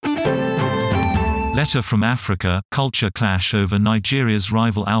Letter from Africa, culture clash over Nigeria's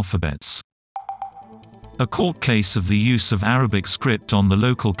rival alphabets. A court case of the use of Arabic script on the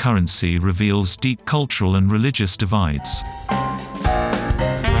local currency reveals deep cultural and religious divides.